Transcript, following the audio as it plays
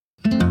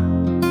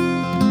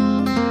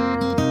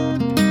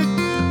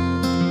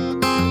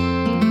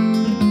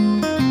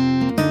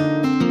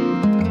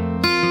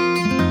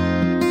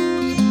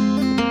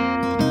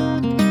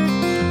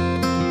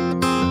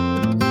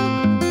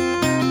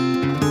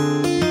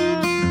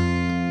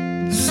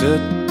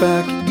Sit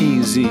back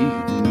easy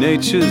in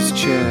nature's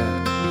chair.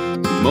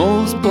 The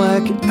moles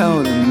black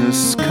out in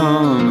this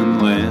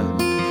common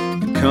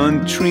land. The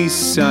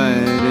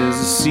countryside is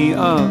a sea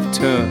of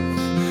turf.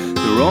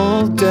 They're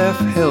all deaf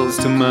hills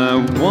to my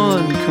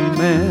one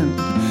command.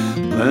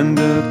 Lend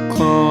a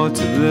claw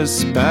to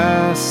this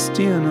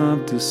bastion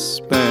of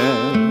despair.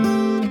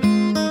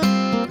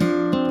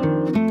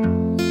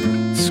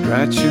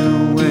 Scratch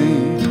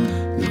away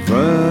the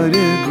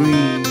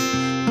verdigris.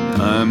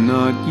 I'm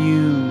not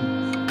you,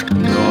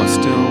 you're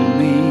still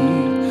me.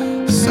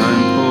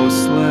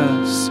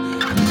 Signpostless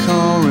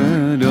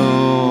corridor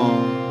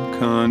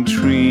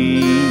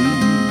country.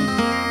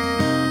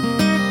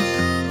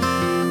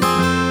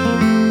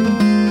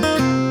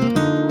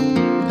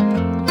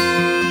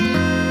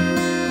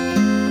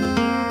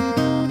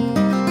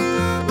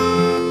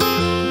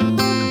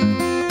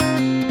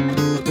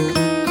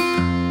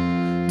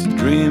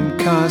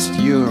 Dreamcast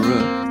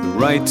Europe, the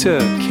writer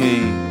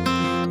came,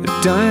 a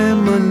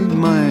diamond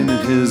mine in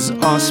his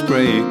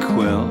osprey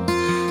quill,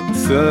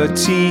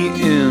 30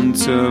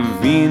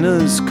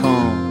 intravenous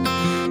calm.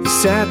 He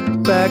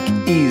sat back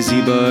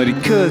easy, but he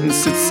couldn't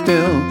sit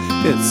still.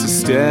 It's a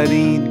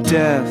steady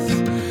death,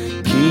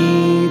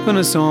 keeping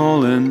us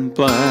all in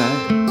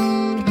black.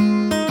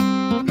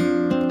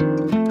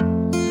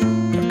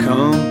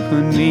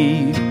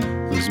 Accompanied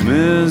was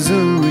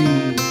misery.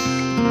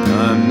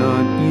 I'm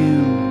not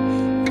you,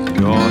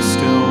 you're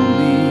still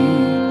me,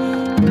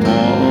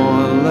 more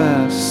or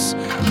less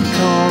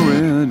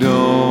corridor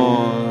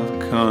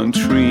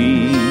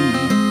country.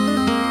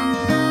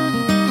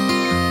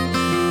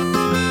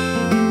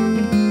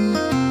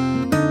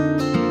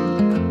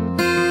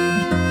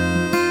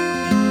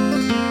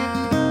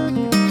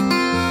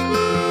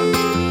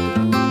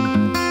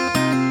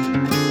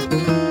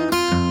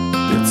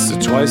 It's a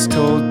twice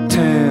told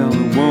tale,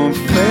 it won't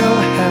fail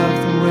to have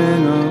the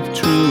ring of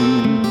truth.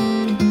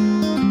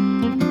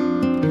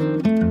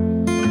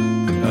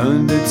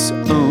 And its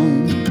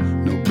own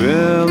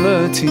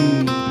nobility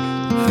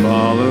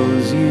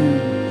follows you,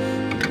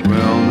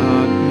 well,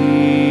 not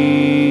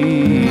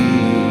me.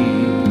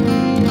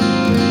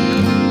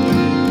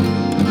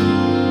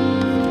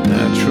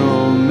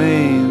 Natural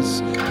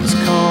maze is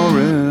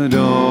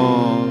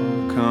corridor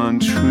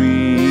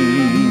country.